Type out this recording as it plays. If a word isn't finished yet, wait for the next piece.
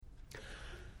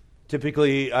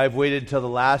Typically, I've waited till the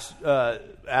last,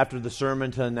 after the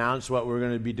sermon to announce what we're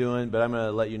going to be doing, but I'm going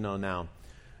to let you know now.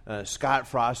 Scott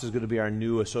Frost is going to be our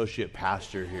new associate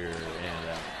pastor here,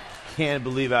 and can't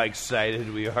believe how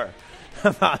excited we are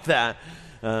about that.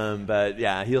 But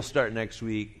yeah, he'll start next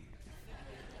week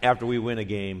after we win a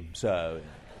game. So,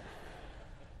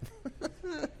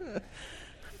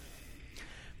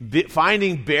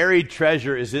 finding buried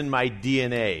treasure is in my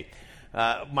DNA.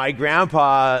 My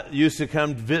grandpa used to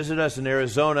come visit us in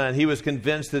Arizona, and he was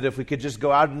convinced that if we could just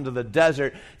go out into the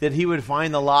desert, that he would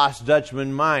find the lost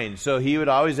Dutchman mine. So he would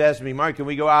always ask me, Mark, can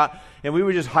we go out? And we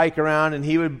would just hike around, and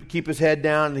he would keep his head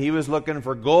down, and he was looking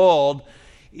for gold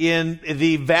in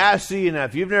the vast sea. And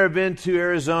if you've never been to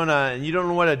Arizona and you don't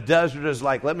know what a desert is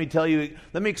like, let me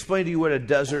explain to you what a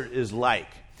desert is like.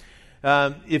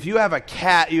 If you have a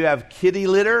cat, you have kitty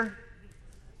litter.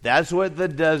 That's what the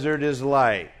desert is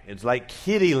like. It's like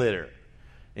kitty litter.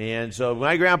 And so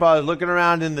my grandpa was looking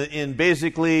around in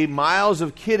basically miles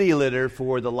of kitty litter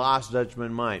for the lost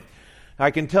Dutchman mine.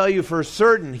 I can tell you for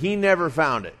certain he never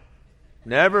found it.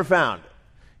 Never found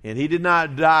it. And he did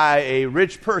not die a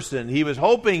rich person. He was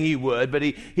hoping he would, but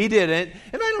he didn't.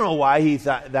 And I don't know why he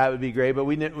thought that would be great, but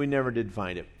we never did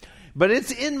find it. But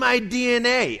it's in my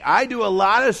DNA. I do a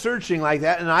lot of searching like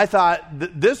that, and I thought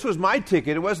this was my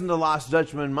ticket. It wasn't the lost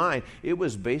Dutchman mine. It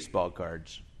was baseball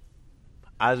cards.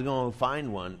 I was going to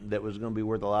find one that was going to be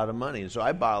worth a lot of money. And so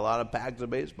I bought a lot of packs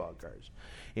of baseball cards.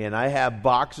 And I have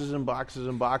boxes and boxes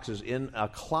and boxes in a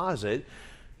closet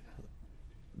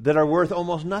that are worth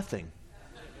almost nothing.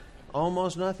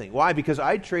 Almost nothing. Why? Because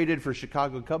I traded for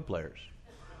Chicago Cub players.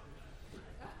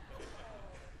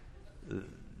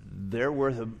 They're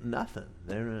worth nothing.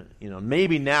 They're,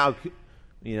 maybe now,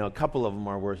 a couple of them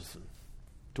are worth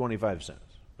 25 cents.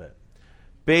 But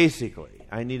basically,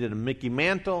 I needed a Mickey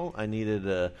Mantle. I needed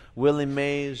a Willie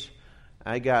Mays.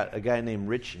 I got a guy named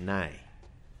Rich Nye.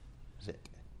 That's it.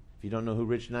 If you don't know who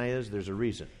Rich Nye is, there's a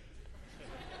reason.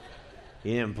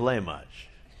 He didn't play much.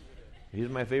 He's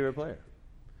my favorite player.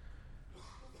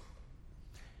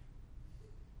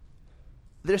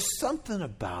 There's something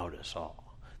about us all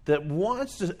that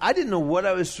wants to. I didn't know what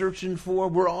I was searching for.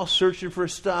 We're all searching for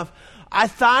stuff. I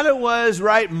thought it was,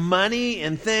 money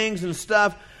and things and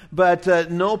stuff, but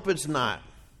nope, it's not.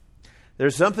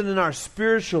 There's something in our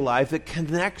spiritual life that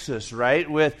connects us,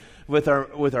 with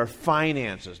our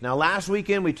finances. Now, last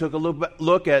weekend we took a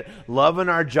look at loving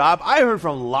our job. I heard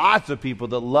from lots of people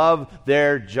that love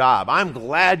their job. I'm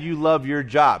glad you love your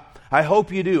job. I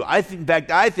hope you do. I think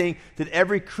that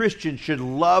every Christian should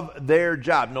love their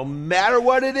job, no matter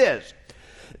what it is,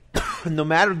 no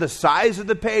matter the size of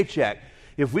the paycheck.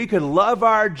 If we could love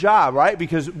our job,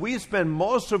 because we spend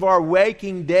most of our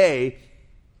waking day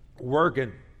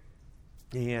working,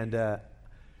 and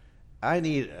I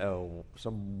need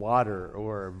some water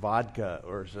or vodka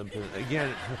or something.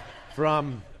 Again,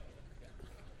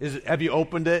 have you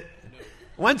opened it?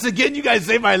 Once again, you guys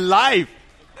saved my life.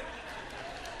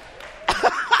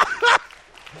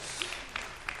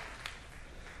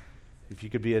 If you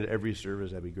could be at every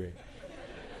service, that'd be great.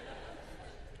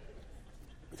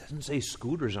 It doesn't say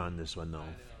scooters on this one,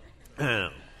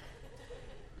 though.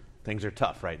 Things are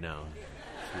tough right now.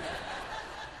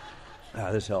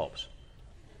 This helps.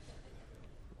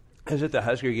 I was at the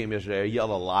Husker game yesterday. I yelled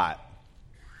a lot.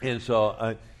 And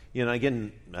so,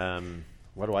 again,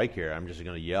 what do I care? I'm just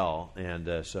going to yell.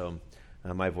 And so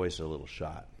my voice is a little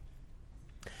shot.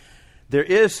 There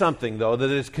is something, though, that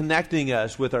is connecting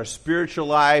us with our spiritual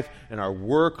life and our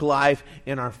work life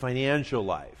and our financial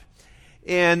life.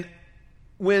 And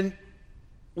when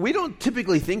we don't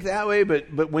typically think that way,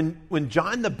 but when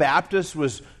John the Baptist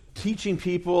was teaching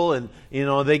people and,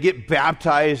 they get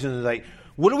baptized and it's like,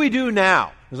 what do we do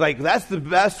now? It's like, that's the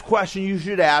best question you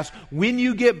should ask when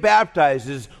you get baptized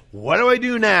is, what do I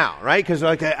do now? Right? Because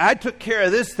I took care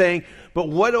of this thing, but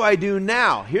what do I do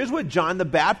now? Here's what John the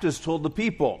Baptist told the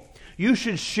people. You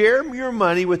should share your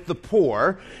money with the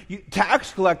poor.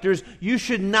 Tax collectors, you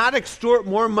should not extort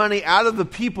more money out of the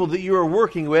people that you are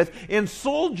working with. And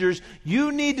soldiers,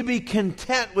 you need to be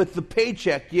content with the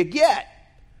paycheck you get.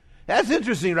 That's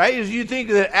interesting, right? As you think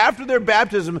that after their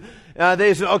baptism,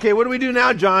 they say, okay, what do we do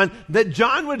now, John? That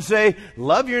John would say,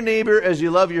 love your neighbor as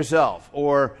you love yourself,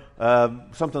 or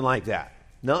something like that.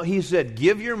 No, he said,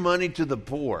 give your money to the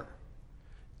poor.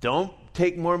 Don't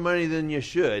take more money than you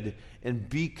should, and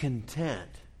be content.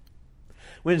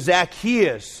 When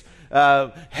Zacchaeus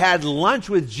had lunch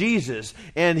with Jesus,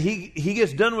 and he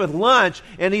gets done with lunch,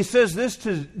 and he says this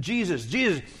to Jesus,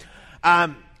 Jesus,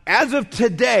 as of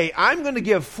today, I'm going to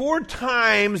give 4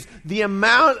 times the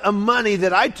amount of money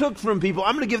that I took from people.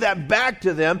 I'm going to give that back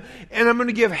to them, and I'm going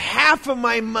to give half of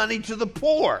my money to the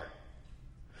poor.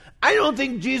 I don't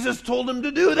think Jesus told him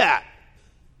to do that.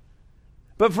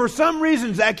 But for some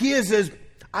reason, Zacchaeus says,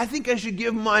 I think I should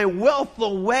give my wealth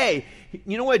away.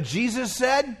 You know what Jesus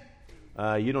said?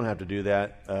 You don't have to do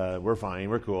that. We're fine.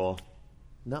 We're cool.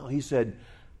 No, he said,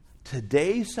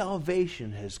 today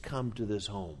salvation has come to this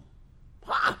home.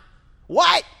 Huh?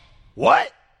 What?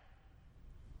 What?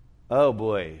 Oh,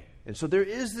 boy. And so there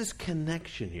is this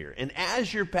connection here. And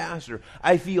as your pastor,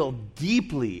 I feel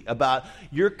deeply about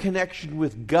your connection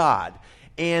with God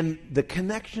and the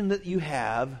connection that you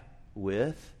have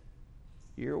with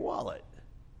your wallet.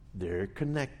 They're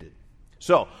connected.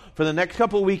 So, for the next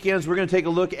couple of weekends, we're going to take a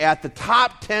look at the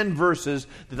top 10 verses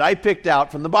that I picked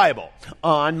out from the Bible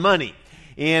on money.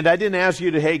 And I didn't ask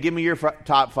you to, hey, give me your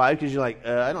top 5, because you're like,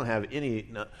 I don't have any.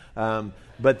 No.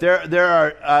 But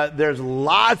there's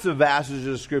lots of passages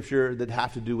of Scripture that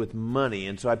have to do with money.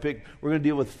 And so we're going to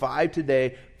deal with 5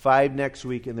 today, 5 next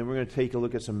week, and then we're going to take a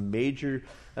look at some major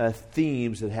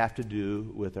themes that have to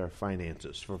do with our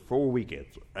finances for 4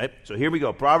 weekends. Right? So here we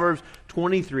go. Proverbs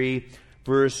 23,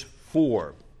 verse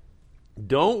 4.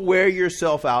 Don't wear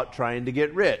yourself out trying to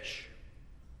get rich.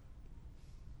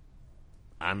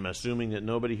 I'm assuming that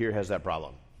nobody here has that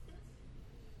problem.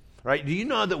 Right? Do you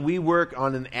know that we work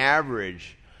on an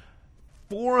average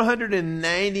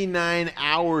 499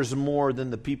 hours more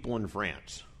than the people in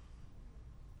France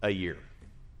a year?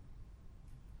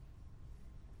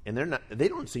 And they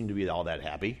don't seem to be all that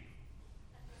happy.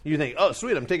 You think, oh,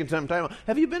 sweet, I'm taking some time.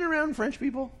 Have you been around French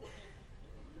people?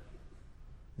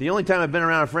 The only time I've been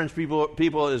around French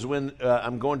people is when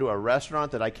I'm going to a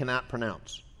restaurant that I cannot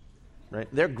pronounce. Right?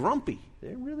 They're grumpy.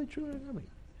 They're really, truly grumpy.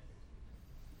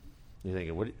 You're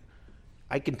thinking, what?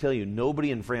 I can tell you,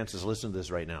 nobody in France is listening to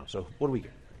this right now. So what do we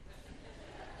care?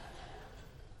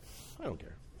 I don't care.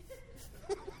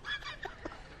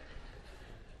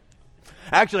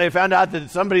 Actually, I found out that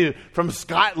somebody from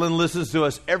Scotland listens to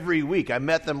us every week. I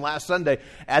met them last Sunday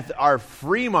at our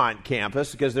Fremont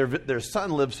campus because their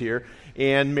son lives here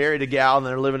and married a gal, and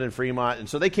they're living in Fremont. And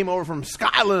so they came over from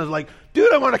Scotland and was like,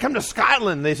 dude, I want to come to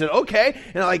Scotland. And they said, okay.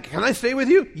 And I'm like, can I stay with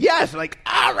you? Yes. I'm like,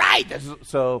 all right.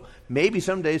 So maybe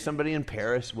someday somebody in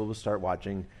Paris will start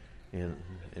watching, and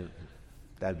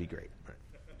that'd be great.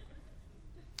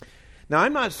 Now,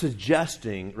 I'm not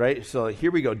suggesting, right? So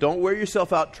here we go. Don't wear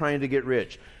yourself out trying to get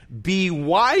rich. Be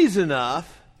wise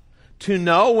enough to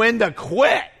know when to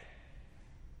quit.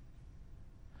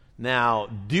 Now,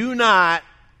 do not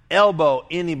elbow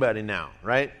anybody now,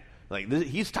 right? Like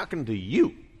he's talking to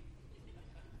you.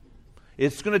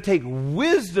 It's going to take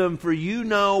wisdom for you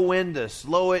know when to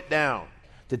slow it down,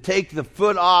 to take the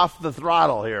foot off the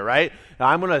throttle here, right?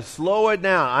 I'm going to slow it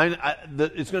down.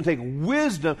 It's going to take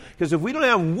wisdom, because if we don't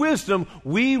have wisdom,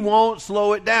 we won't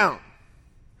slow it down.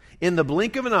 In the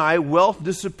blink of an eye, wealth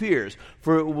disappears,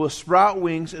 for it will sprout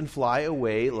wings and fly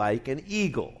away like an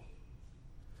eagle.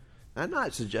 I'm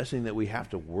not suggesting that we have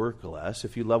to work less.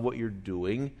 If you love what you're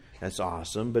doing, that's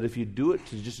awesome. But if you do it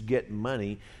to just get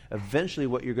money, eventually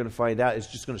what you're going to find out is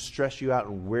just going to stress you out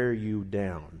and wear you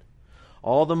down.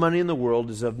 All the money in the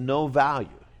world is of no value.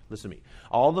 Listen to me.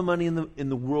 All the money in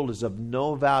the world is of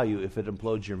no value if it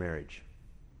implodes your marriage,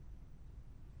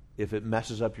 if it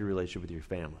messes up your relationship with your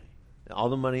family. All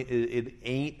the money, it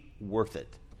ain't worth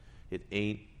it. It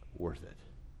ain't worth it.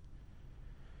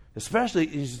 Especially,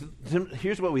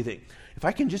 here's what we think. If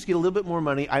I can just get a little bit more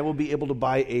money, I will be able to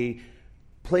buy a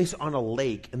place on a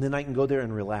lake, and then I can go there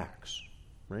and relax.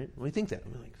 Right? We think that.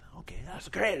 We're like, okay, that's a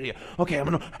great idea. Okay, I'm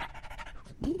going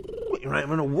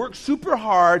to work super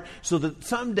hard so that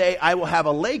someday I will have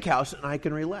a lake house and I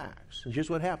can relax. And here's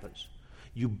what happens.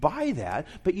 You buy that,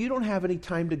 but you don't have any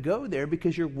time to go there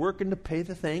because you're working to pay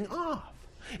the thing off.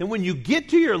 And when you get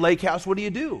to your lake house, what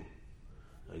do?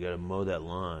 I got to mow that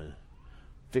lawn,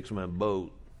 fix my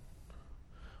boat.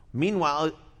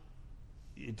 Meanwhile,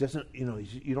 it doesn't,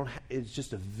 you don't. It's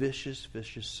just a vicious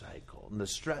cycle. And the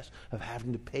stress of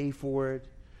having to pay for it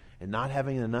and not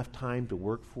having enough time to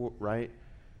work for it, right?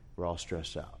 We're all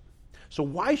stressed out. So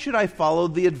why should I follow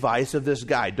the advice of this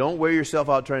guy? Don't wear yourself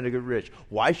out trying to get rich.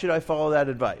 Why should I follow that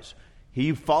advice?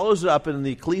 He follows it up in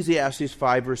the Ecclesiastes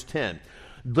 5, verse 10.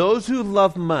 Those who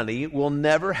love money will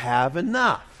never have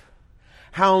enough.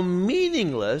 How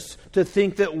meaningless to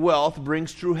think that wealth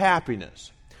brings true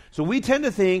happiness. So we tend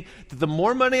to think that the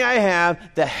more money I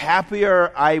have, the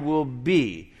happier I will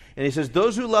be. And he says,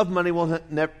 those who love money will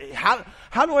never...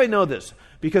 How do I know this?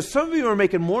 Because some of you are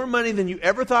making more money than you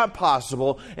ever thought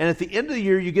possible, and at the end of the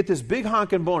year, you get this big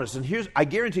honking bonus. And I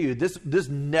guarantee you, this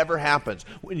never happens.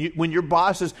 When your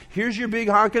boss says, here's your big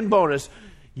honking bonus,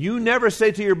 you never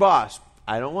say to your boss,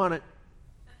 I don't want it.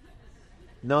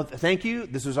 No, thank you.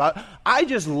 I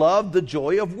just love the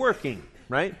joy of working,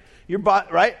 right?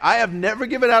 Right? I have never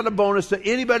given out a bonus to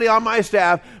anybody on my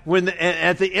staff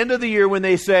at the end of the year when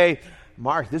they say,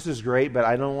 Mark, this is great, but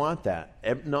I don't want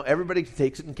that. No, everybody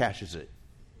takes it and cashes it.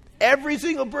 Every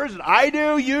single person. I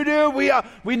do, you do.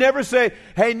 We never say,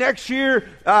 hey, next year,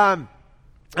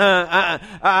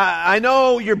 I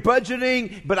know you're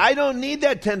budgeting, but I don't need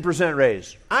that 10%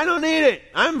 raise. I don't need it.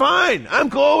 I'm fine. I'm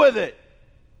cool with it.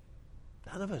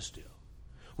 None of us do.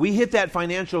 We hit that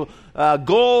financial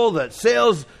goal, that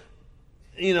sales,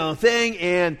 thing,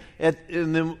 and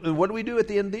then what do we do at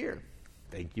the end of the year?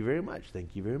 Thank you very much.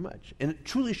 Thank you very much. And it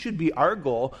truly should be our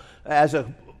goal as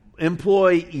an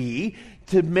employee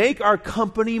to make our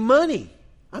company money.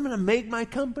 I'm going to make my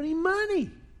company money.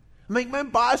 Make my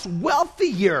boss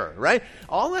wealthier, right?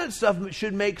 All that stuff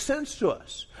should make sense to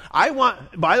us.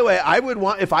 By the way, I would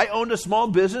want, if I owned a small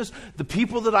business, the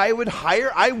people that I would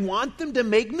hire, I want them to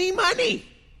make me money.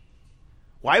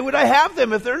 Why would I have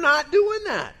them if they're not doing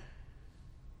that?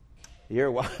 You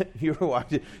ever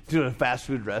walked into a fast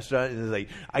food restaurant and it's like,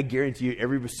 I guarantee you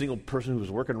every single person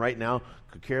who's working right now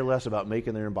could care less about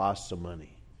making their boss some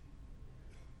money.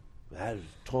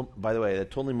 By the way,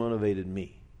 that totally motivated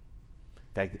me.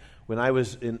 In fact, when I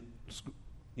was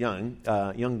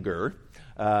younger,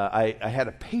 I had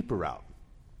a paper out.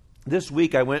 This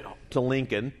week I went to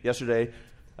Lincoln. Yesterday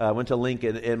I went to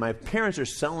Lincoln, and my parents are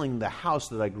selling the house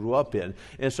that I grew up in.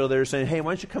 And so they're saying, hey,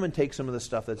 why don't you come and take some of the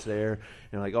stuff that's there?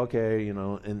 And I'm like, okay,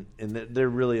 and there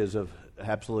really is of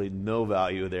absolutely no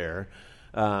value there.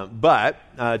 But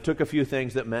I took a few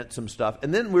things that meant some stuff.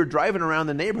 And then we're driving around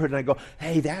the neighborhood, and I go,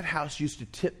 hey, that house used to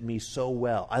tip me so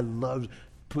well. I loved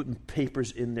putting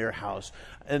papers in their house.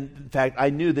 And in fact,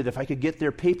 I knew that if I could get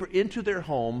their paper into their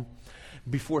home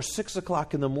before 6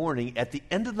 o'clock in the morning, at the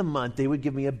end of the month, they would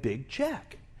give me a big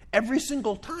check. Every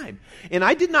single time. And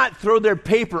I did not throw their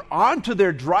paper onto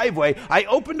their driveway. I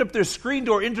opened up their screen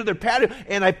door into their patio,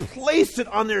 and I placed it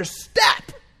on their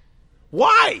step.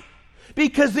 Why?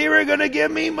 Because they were going to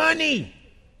give me money.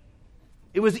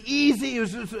 It was easy. It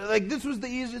was just like, this was the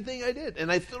easiest thing I did. And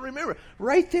I still remember,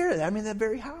 right there, that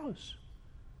very house.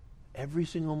 Every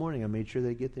single morning I made sure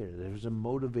they get there. There was a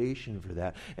motivation for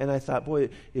that. And I thought,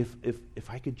 boy, if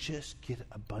I could just get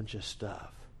a bunch of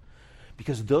stuff.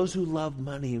 Because those who love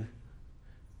money,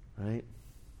 right,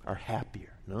 are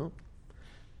happier, no?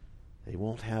 They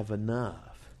won't have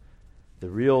enough. The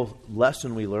real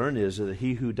lesson we learn is that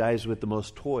he who dies with the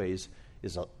most toys,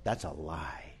 that's a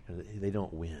lie. They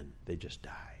don't win. They just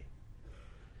die.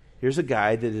 Here's a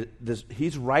guy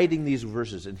he's writing these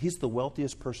verses, and he's the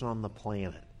wealthiest person on the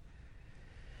planet.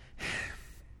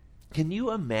 Can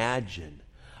you imagine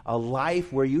a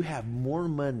life where you have more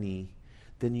money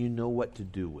than you know what to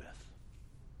do with?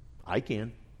 I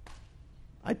can.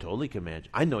 I totally can imagine.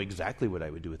 I know exactly what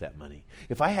I would do with that money.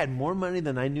 If I had more money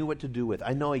than I knew what to do with,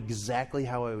 I know exactly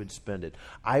how I would spend it.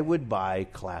 I would buy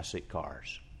classic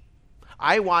cars.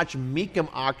 I watch Mecum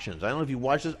auctions. I don't know if you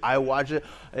watch this. I watch it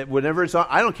whenever it's on.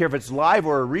 I don't care if it's live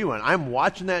or a rerun. I'm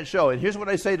watching that show. And here's what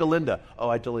I say to Linda. Oh,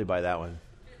 I totally buy that one.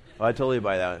 Oh, I totally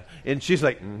buy that one. And she's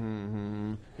like,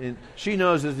 mm-hmm. And she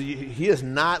knows that he is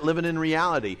not living in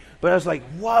reality. But I was like,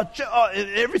 what? Oh,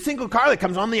 every single car that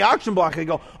comes on the auction block, I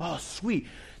go, oh, sweet.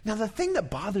 Now, the thing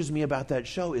that bothers me about that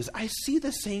show is I see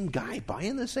the same guy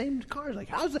buying the same cars.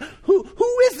 Like,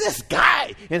 who is this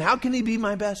guy? And how can he be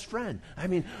my best friend? I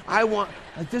mean,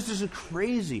 this is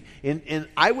crazy. And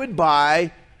I would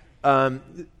buy a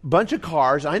bunch of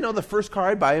cars. I know the first car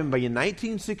I'd buy would be a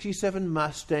 1967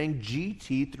 Mustang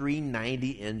GT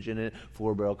 390 engine and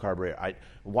 4-barrel carburetor.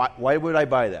 Why would I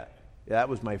buy that? That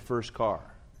was my first car.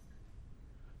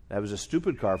 That was a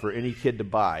stupid car for any kid to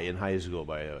buy in high school,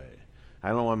 by the way. I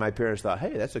don't know why my parents thought,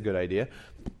 hey, that's a good idea.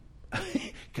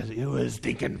 Because it was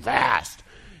stinking fast.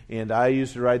 And I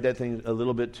used to ride that thing a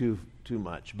little bit too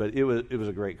much. But it was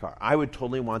a great car. I would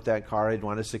totally want that car. I'd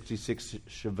want a 66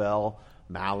 Chevelle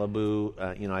Malibu.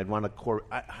 I'd want a Corvette.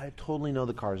 I totally know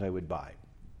the cars I would buy.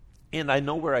 And I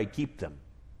know where I keep them.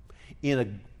 In a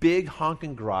big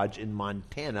honking garage in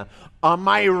Montana on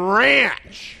my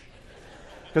ranch.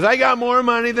 Because I got more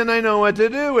money than I know what to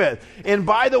do with. And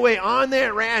by the way, on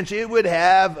that ranch, it would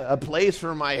have a place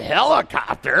for my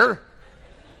helicopter.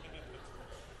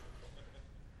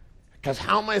 Because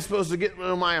how am I supposed to get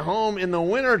to my home in the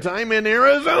wintertime in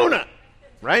Arizona?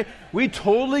 Right? We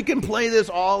totally can play this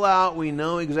all out. We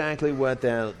know exactly what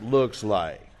that looks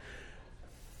like.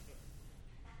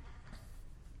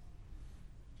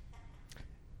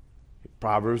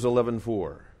 Proverbs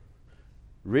 11:4.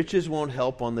 Riches won't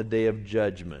help on the day of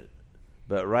judgment,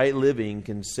 but right living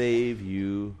can save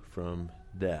you from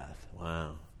death.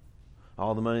 Wow.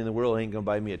 All the money in the world ain't going to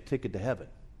buy me a ticket to heaven.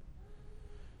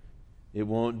 It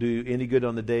won't do any good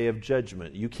on the day of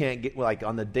judgment. You can't get, like,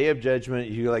 on the day of judgment,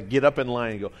 you like get up in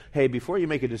line and go, hey, before you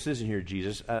make a decision here,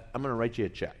 Jesus, I'm going to write you a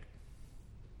check.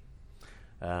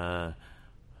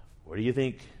 What do you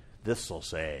think this will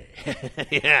say?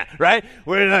 Yeah, right?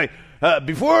 We're like,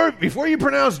 before you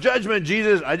pronounce judgment,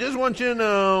 Jesus, I just want you to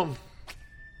know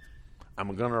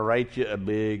I'm going to write you a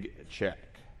big check.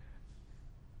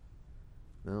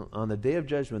 No, on the day of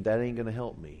judgment, that ain't going to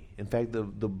help me. In fact, the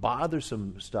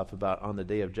bothersome stuff about on the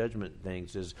day of judgment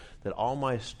things is that all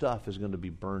my stuff is going to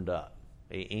be burned up.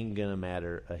 It ain't going to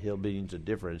matter a hill beans of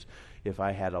difference if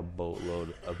I had a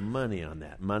boatload of money on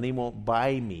that. Money won't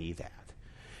buy me that.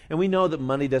 And we know that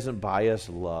money doesn't buy us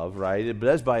love, right? It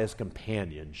does buy us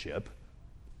companionship.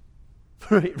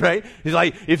 Right? It's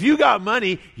like, if you got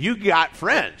money, you got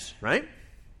friends, right?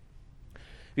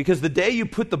 Because the day you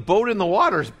put the boat in the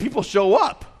water, people show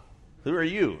up. Who are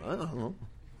you? I don't know.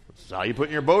 That's how you put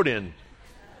your boat in.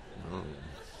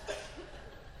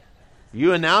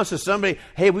 You announce to somebody,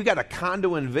 hey, we got a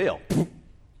condo in Vail.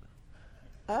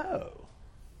 Oh.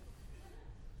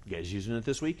 You guys using it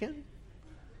this weekend?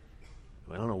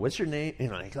 I don't know. What's your name?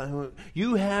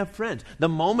 You have friends. The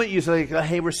moment you say,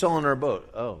 hey, we're selling our boat.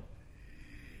 Oh.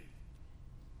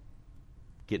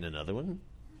 Getting another one?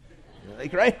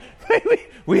 Like, right?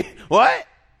 We what?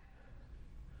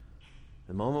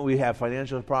 The moment we have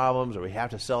financial problems or we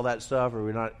have to sell that stuff or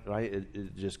we're not, right,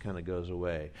 it just kind of goes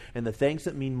away. And the things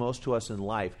that mean most to us in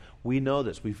life, we know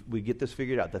this. We get this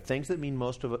figured out. The things that mean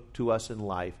most to us in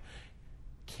life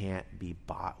can't be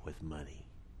bought with money.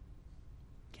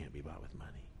 Can't be bought with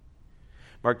money.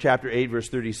 Mark chapter 8, verse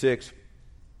 36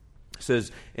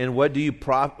 says, and what do you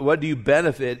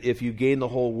benefit if you gain the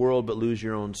whole world but lose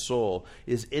your own soul?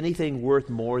 Is anything worth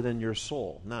more than your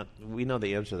soul? We know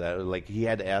the answer to that. Like, he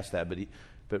had to ask that,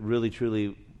 but really,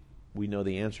 truly, we know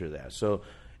the answer to that. So,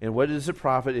 and what is it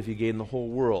profit if you gain the whole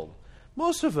world?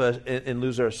 Most of us, and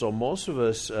lose our soul, most of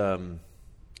us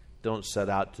don't set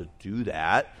out to do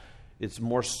that. It's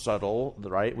more subtle,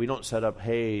 right? We don't set up,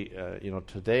 hey,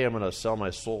 today I'm going to sell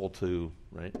my soul to,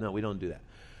 right? No, we don't do that.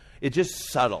 It's just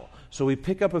subtle. So we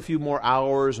pick up a few more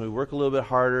hours and we work a little bit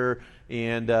harder,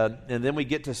 and then we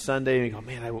get to Sunday and we go,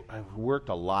 man, I worked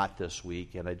a lot this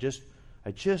week, and I just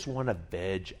want to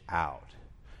veg out.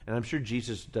 And I'm sure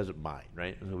Jesus doesn't mind,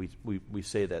 right? And we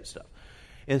say that stuff.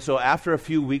 And so after a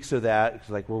few weeks of that, it's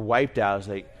like we're wiped out. It's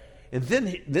like, and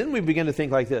then we begin to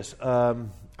think like this: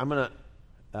 I'm gonna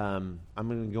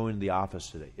go into the office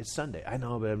today. It's Sunday, I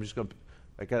know, but I'm just gonna.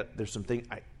 There's some thing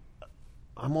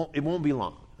it won't be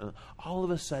long. All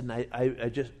of a sudden,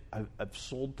 I've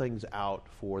sold things out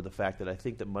for the fact that I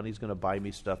think that money's going to buy me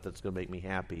stuff that's going to make me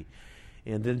happy,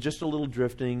 and then just a little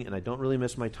drifting, and I don't really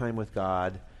miss my time with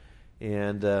God.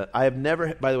 And I have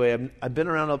never, by the way, I've been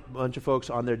around a bunch of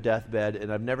folks on their deathbed,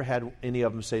 and I've never had any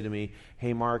of them say to me,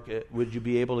 "Hey, Mark, would you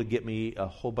be able to get me a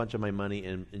whole bunch of my money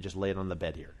and just lay it on the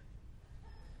bed here?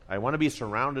 I want to be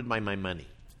surrounded by my money."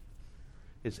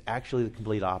 It's actually the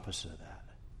complete opposite of that.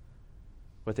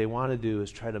 What they want to do is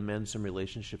try to mend some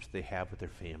relationships they have with their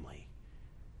family.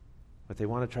 What they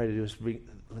want to try to do is bring.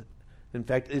 In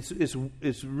fact,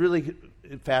 it's really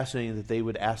fascinating that they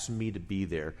would ask me to be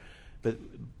there,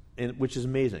 which is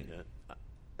amazing.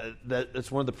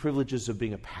 That's one of the privileges of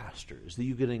being a pastor, is that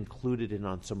you get included in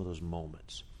on some of those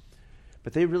moments.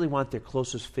 But they really want their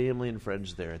closest family and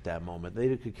friends there at that moment.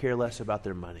 They could care less about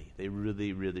their money. They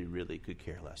really, really, really could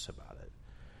care less about it.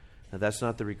 Now, that's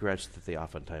not the regrets that they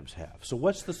oftentimes have. So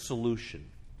what's the solution?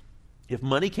 If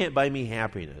money can't buy me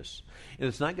happiness, and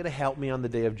it's not going to help me on the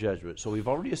day of judgment, so we've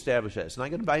already established that. It's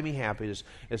not going to buy me happiness.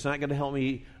 It's not going to help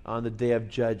me on the day of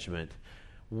judgment.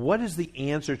 What is the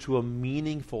answer to a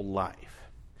meaningful life?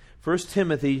 1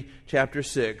 Timothy chapter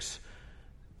 6,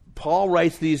 Paul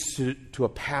writes these to a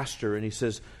pastor, and he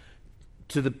says,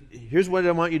 here's what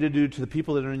I want you to do to the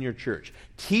people that are in your church.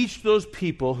 Teach those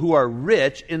people who are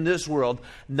rich in this world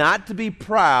not to be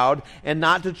proud and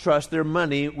not to trust their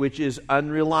money, which is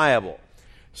unreliable.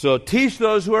 So teach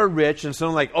those who are rich, and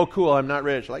someone like, oh, cool, I'm not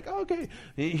rich. Like, oh, okay.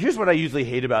 Here's what I usually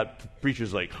hate about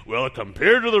preachers like, well,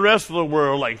 compared to the rest of the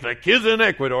world, like the kids in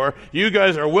Ecuador, you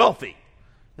guys are wealthy.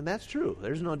 And that's true.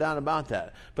 There's no doubt about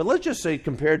that. But let's just say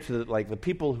compared to the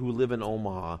people who live in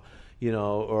Omaha,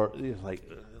 or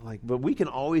but we can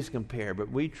always compare. But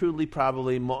we truly,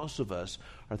 probably, most of us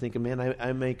are thinking, man,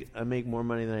 I make more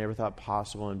money than I ever thought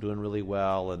possible. I'm doing really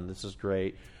well, and this is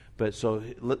great. But so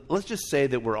let's just say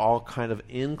that we're all kind of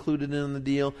included in the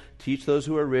deal. Teach those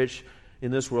who are rich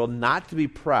in this world not to be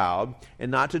proud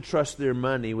and not to trust their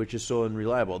money, which is so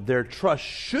unreliable. Their trust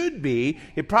should be,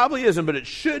 it probably isn't, but it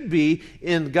should be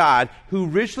in God, who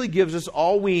richly gives us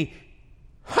all we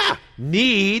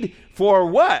need for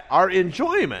what? Our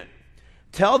enjoyment.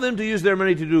 Tell them to use their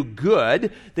money to do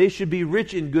good. They should be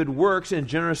rich in good works and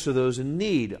generous to those in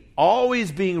need,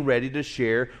 always being ready to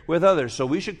share with others. So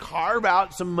we should carve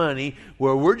out some money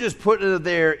where we're just putting it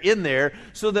in there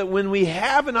so that when we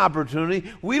have an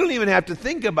opportunity, we don't even have to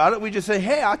think about it. We just say,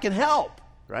 hey, I can help,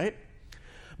 right?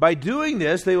 By doing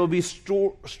this, they will be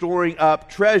storing up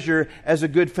treasure as a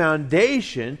good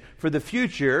foundation for the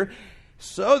future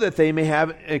so that they may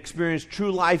have experienced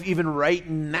true life even right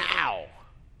now.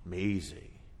 Amazing.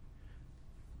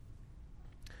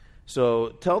 So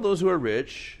tell those who are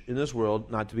rich in this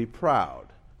world not to be proud,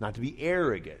 not to be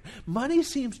arrogant. Money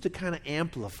seems to kind of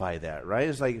amplify that, right?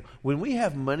 It's like when we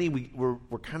have money, we're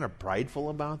kind of prideful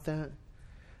about that.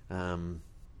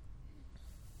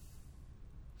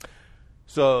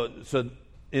 So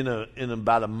in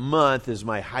about a month is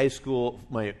my high school.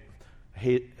 Can't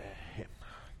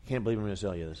believe I'm going to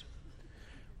tell you this.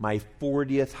 My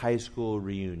 40th high school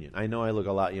reunion. I know I look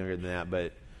a lot younger than that,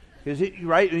 but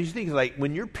right? You think like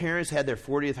when your parents had their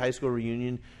 40th high school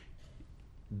reunion,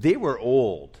 they were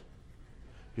old.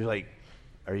 You're like,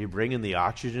 are you bringing the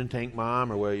oxygen tank,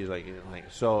 Mom, or what? He's like,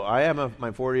 so I have my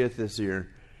 40th this year,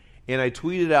 and I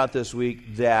tweeted out this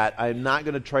week that I'm not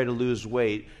going to try to lose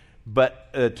weight,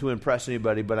 but to impress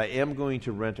anybody, but I am going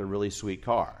to rent a really sweet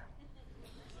car.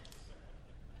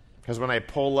 Because when I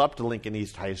pull up to Lincoln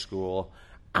East High School,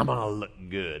 I'm going to look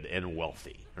good and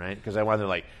wealthy, right? Because I want to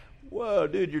like, whoa,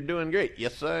 dude, you're doing great.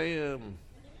 Yes, I am.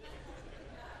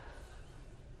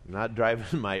 I'm not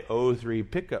driving my 03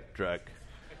 pickup truck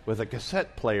with a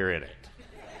cassette player in it.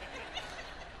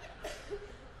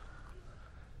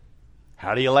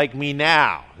 How do you like me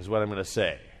now, is what I'm going to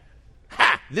say.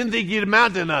 Ha! Didn't think you'd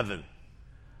amount to nothing.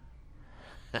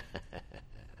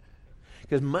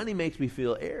 Because money makes me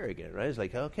feel arrogant, right? It's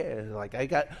like, okay,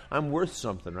 I'm worth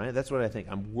something, right? That's what I think.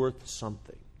 I'm worth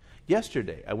something.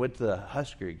 Yesterday, I went to the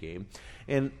Husker game,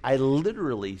 and I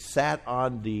literally sat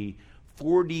on the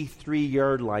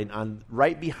 43-yard line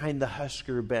right behind the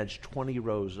Husker bench, 20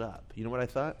 rows up. You know what I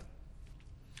thought?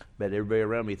 Bet everybody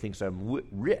around me thinks I'm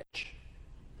rich.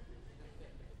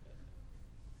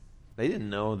 They didn't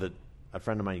know that a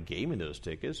friend of mine gave me those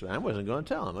tickets. I wasn't going to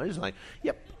tell them. I was just like,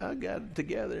 yep, I got it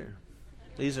together.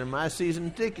 These are my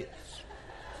season tickets.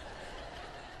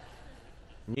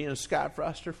 Me and Scott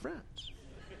Frost are friends.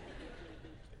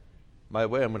 By the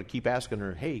way, I'm going to keep asking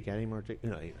her, hey, got any more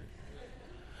tickets?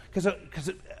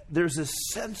 Because there's this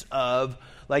sense of,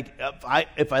 like,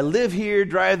 if I live here,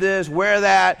 drive this, wear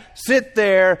that, sit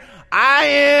there, I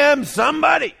am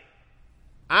somebody.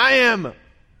 I am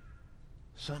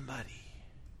somebody.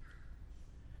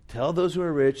 Tell those who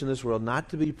are rich in this world not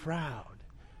to be proud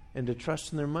and to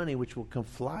trust in their money, which will come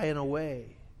flying away,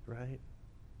 right?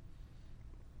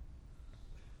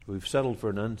 We've settled for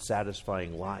an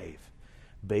unsatisfying life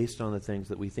based on the things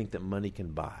that we think that money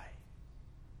can buy.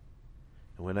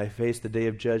 And when I face the day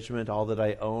of judgment, all that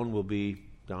I own will be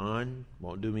gone,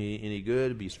 won't do me any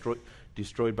good, be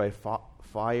destroyed by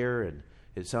fire, and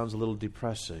it sounds a little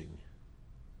depressing.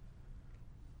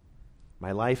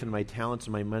 My life and my talents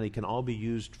and my money can all be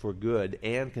used for good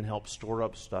and can help store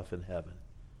up stuff in heaven.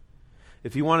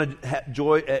 If you want to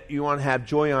have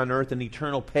joy on earth and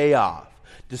eternal payoff,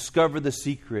 discover the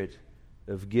secret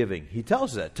of giving. He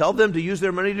tells us that. Tell them to use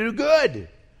their money to do good.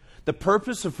 The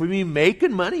purpose of me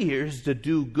making money here is to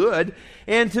do good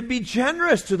and to be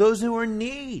generous to those who are in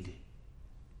need.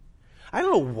 I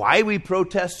don't know why we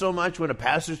protest so much when a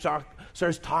pastor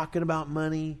starts talking about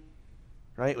money.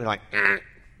 Right? We're like,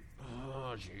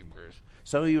 oh, jeepers.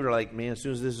 Some of you are like, man, as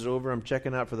soon as this is over, I'm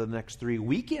checking out for the next 3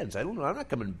 weekends. I don't know. I'm not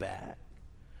coming back.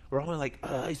 We're all like,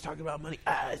 he's talking about money.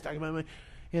 He's talking about money.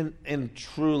 And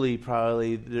truly,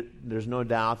 probably, there's no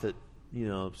doubt that,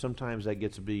 sometimes that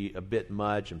gets to be a bit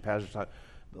much, and pastors talk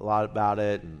a lot about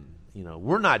it. And,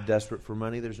 we're not desperate for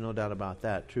money. There's no doubt about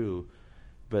that, true.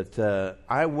 But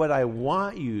what I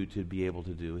want you to be able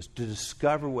to do is to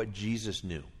discover what Jesus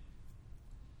knew.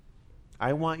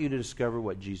 I want you to discover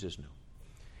what Jesus knew.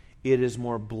 It is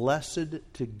more blessed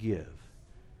to give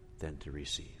than to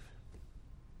receive.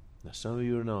 Now, some of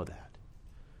you know that.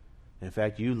 In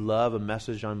fact, you love a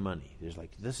message on money. There's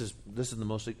like, this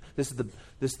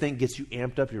thing gets you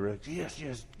amped up. You're like, yes,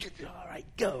 all right,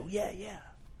 go, yeah.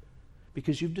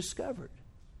 Because you've discovered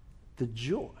the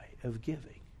joy of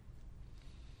giving.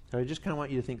 So I just kind of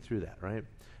want you to think through that, right?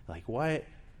 Like, why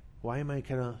am I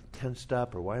kind of tensed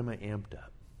up, or why am I amped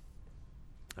up?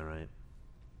 All right?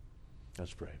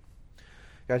 Let's pray.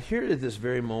 God, here at this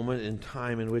very moment in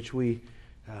time in which we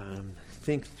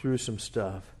think through some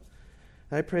stuff,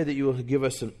 I pray that you will give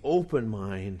us an open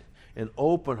mind, an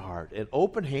open heart, and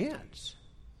open hands.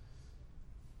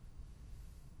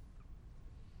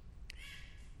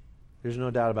 There's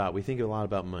no doubt about it. We think a lot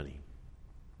about money.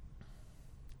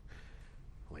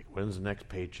 Like, when's the next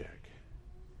paycheck?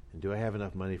 And do I have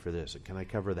enough money for this? And can I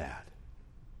cover that?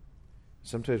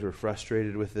 Sometimes we're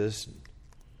frustrated with this.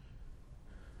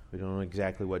 We don't know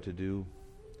exactly what to do.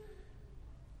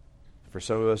 For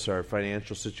some of us, our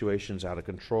financial situation's out of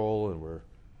control, and we're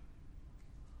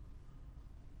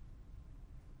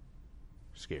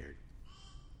scared.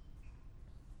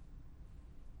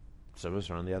 Some of us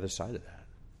are on the other side of that.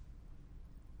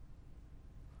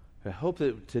 I hope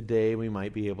that today we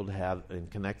might be able to have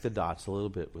and connect the dots a little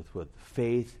bit with what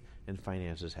faith and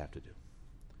finances have to do.